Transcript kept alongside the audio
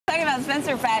about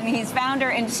Spencer Patton. He's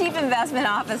founder and chief investment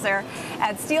officer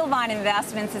at Steel Vine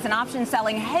Investments. It's an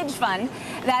option-selling hedge fund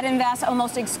that invests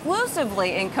almost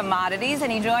exclusively in commodities, and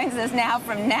he joins us now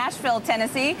from Nashville,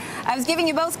 Tennessee. I was giving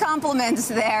you both compliments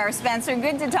there, Spencer.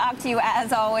 Good to talk to you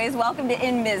as always. Welcome to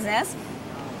In Business.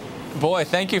 Boy,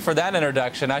 thank you for that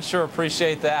introduction. I sure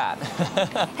appreciate that.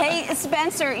 Hey,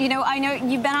 Spencer, you know, I know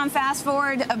you've been on Fast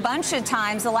Forward a bunch of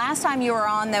times. The last time you were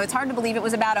on, though, it's hard to believe it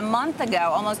was about a month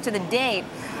ago, almost to the date,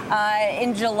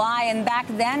 in July. And back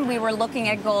then, we were looking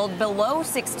at gold below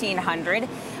 1,600.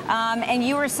 And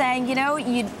you were saying, you know,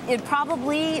 it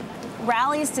probably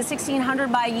rallies to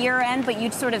 1,600 by year end, but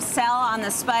you'd sort of sell on the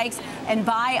spikes and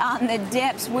buy on the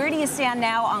dips. Where do you stand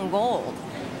now on gold?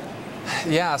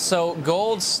 Yeah, so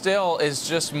gold still is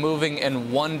just moving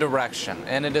in one direction,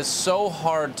 and it is so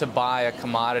hard to buy a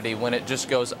commodity when it just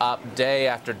goes up day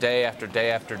after day after day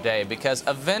after day, because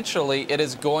eventually it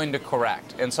is going to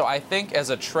correct. And so I think as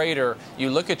a trader,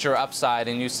 you look at your upside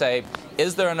and you say,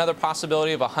 is there another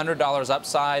possibility of $100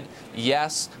 upside?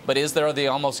 Yes. But is there the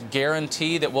almost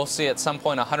guarantee that we'll see at some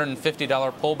point a $150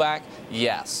 pullback?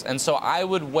 Yes. And so I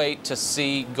would wait to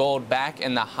see gold back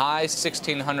in the high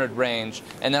 1,600 range,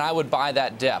 and then I would buy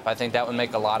that dip. I think that would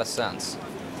make a lot of sense.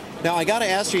 Now, I got to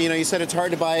ask you, you said it's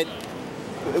hard to buy it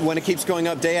when it keeps going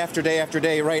up day after day after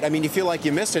day, right? I mean, you feel like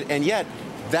you missed it, and yet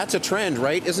that's a trend,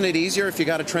 right? Isn't it easier if you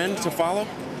got a trend to follow?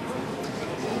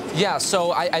 Yeah,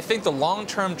 so I think the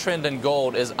long-term trend in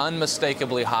gold is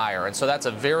unmistakably higher, and so that's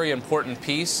a very important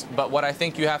piece. But what I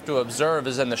think you have to observe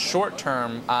is in the short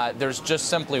term, there's just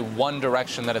simply one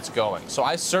direction that it's going. So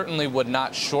I certainly would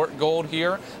not short gold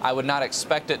here. I would not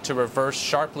expect it to reverse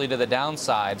sharply to the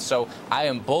downside. So I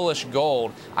am bullish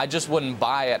gold. I just wouldn't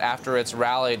buy it after it's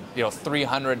rallied,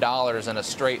 $300 in a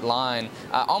straight line,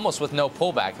 almost with no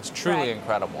pullback. It's truly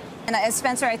incredible. And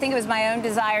Spencer, I think it was my own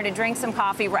desire to drink some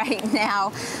coffee right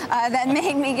now that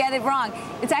made me get it wrong.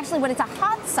 It's actually when it's a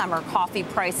hot summer, coffee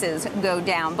prices go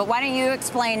down. But why don't you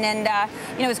explain? And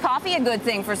is coffee a good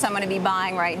thing for someone to be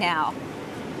buying right now?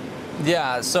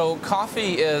 Yeah, so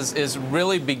coffee is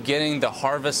really beginning the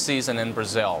harvest season in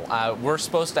Brazil. We're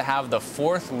supposed to have the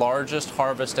 4th largest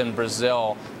harvest in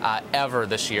Brazil ever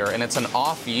this year, and it's an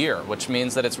off year, which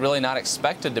means that it's really not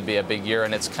expected to be a big year,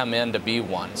 and it's come in to be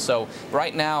one. So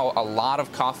right now, a lot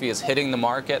of coffee is hitting the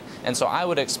market, and so I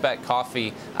would expect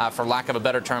coffee, for lack of a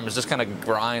better term, is just kind of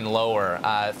grind lower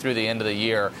through the end of the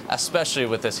year, especially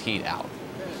with this heat out.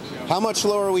 How much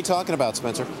lower are we talking about,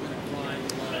 Spencer?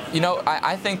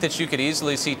 I think that you could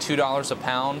easily see $2 a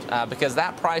pound because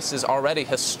that price is already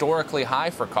historically high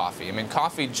for coffee. I mean,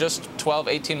 coffee just 12,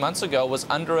 18 months ago was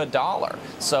under $1.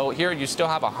 So here you still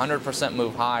have a 100%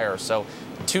 move higher. So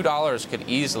 $2 could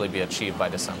easily be achieved by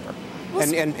December.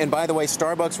 And by the way,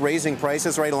 Starbucks raising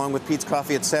prices right along with Pete's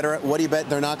Coffee, et cetera. What do you bet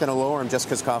they're not going to lower them just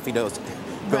because coffee goes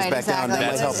back down?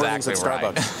 That might help earnings at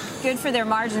Starbucks. Good for their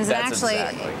margins. That's and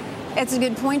actually, it's a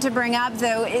good point to bring up,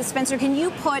 though. Spencer, can you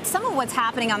put some of what's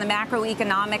happening on the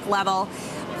macroeconomic level,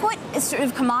 put sort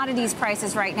of commodities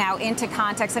prices right now into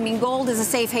context? I mean, gold is a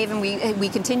safe haven. We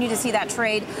continue to see that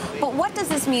trade. But what does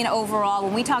this mean overall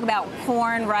when we talk about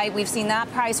corn, right? We've seen that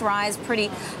price rise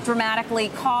pretty dramatically.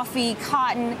 Coffee,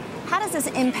 cotton. How does this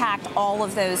impact all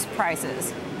of those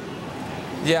prices?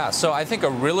 Yeah, so I think a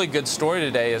really good story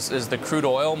today is the crude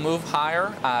oil move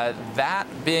higher. That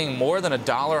being more than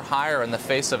 $1 higher in the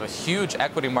face of a huge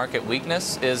equity market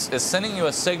weakness is sending you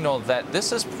a signal that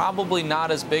this is probably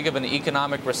not as big of an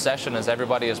economic recession as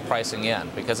everybody is pricing in.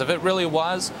 Because if it really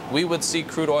was, we would see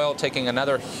crude oil taking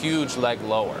another huge leg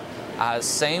lower.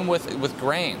 Same with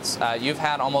grains. You've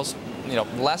had almost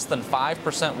less than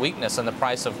 5% weakness in the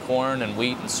price of corn and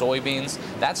wheat and soybeans.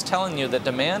 That's telling you that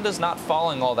demand is not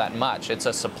falling all that much. It's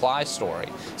a supply story.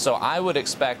 So I would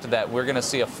expect that we're going to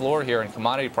see a floor here in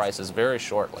commodity prices very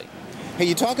shortly. Hey,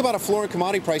 you talk about a floor in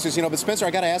commodity prices, but Spencer,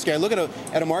 I got to ask you, I look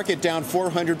at a market down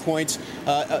 400 points,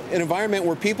 an environment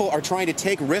where people are trying to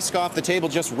take risk off the table,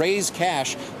 just raise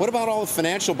cash. What about all the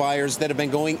financial buyers that have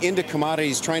been going into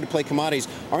commodities, trying to play commodities?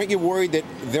 Aren't you worried that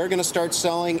they're going to start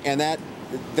selling and that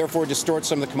therefore distort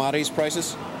some of the commodities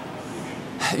prices?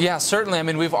 Yeah, certainly. I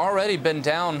mean, we've already been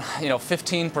down,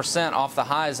 15% off the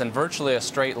highs in virtually a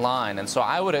straight line. And so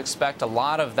I would expect a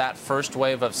lot of that first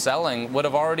wave of selling would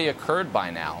have already occurred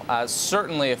by now.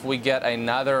 Certainly, if we get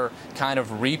another kind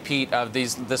of repeat of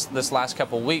this last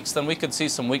couple of weeks, then we could see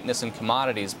some weakness in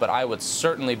commodities. But I would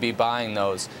certainly be buying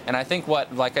those. And I think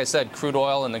what, like I said, crude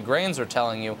oil and the grains are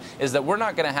telling you is that we're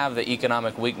not going to have the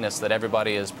economic weakness that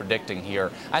everybody is predicting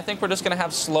here. I think we're just going to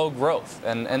have slow growth.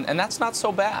 And that's not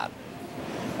so bad.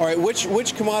 All right,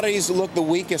 which commodities look the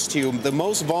weakest to you, the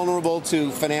most vulnerable to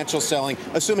financial selling,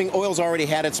 assuming oil's already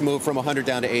had its move from 100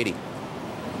 down to 80?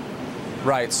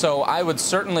 Right, so I would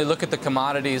certainly look at the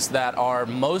commodities that are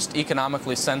most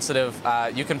economically sensitive.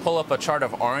 You can pull up a chart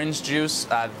of orange juice.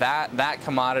 That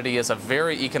commodity is a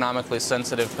very economically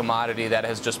sensitive commodity that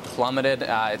has just plummeted.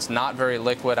 It's not very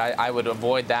liquid. I would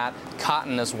avoid that.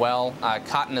 Cotton as well.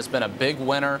 Cotton has been a big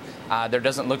winner. There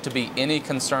doesn't look to be any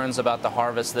concerns about the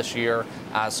harvest this year,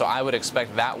 so I would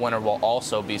expect that winner will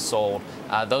also be sold.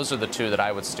 Those are the two that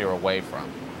I would steer away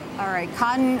from. All right,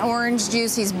 cotton, orange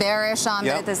juice, he's bearish on,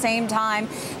 but at the same time,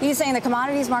 he's saying the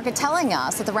commodities market telling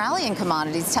us that the rally in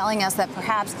commodities telling us that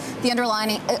perhaps the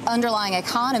underlying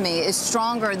economy is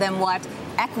stronger than what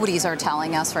equities are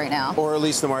telling us right now. Or at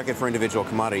least the market for individual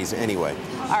commodities anyway.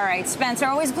 All right, Spencer,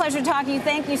 always a pleasure talking to you.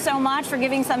 Thank you so much for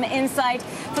giving some insight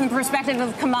from the perspective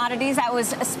of commodities. That was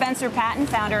Spencer Patton,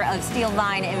 founder of Steel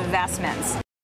Vine Investments.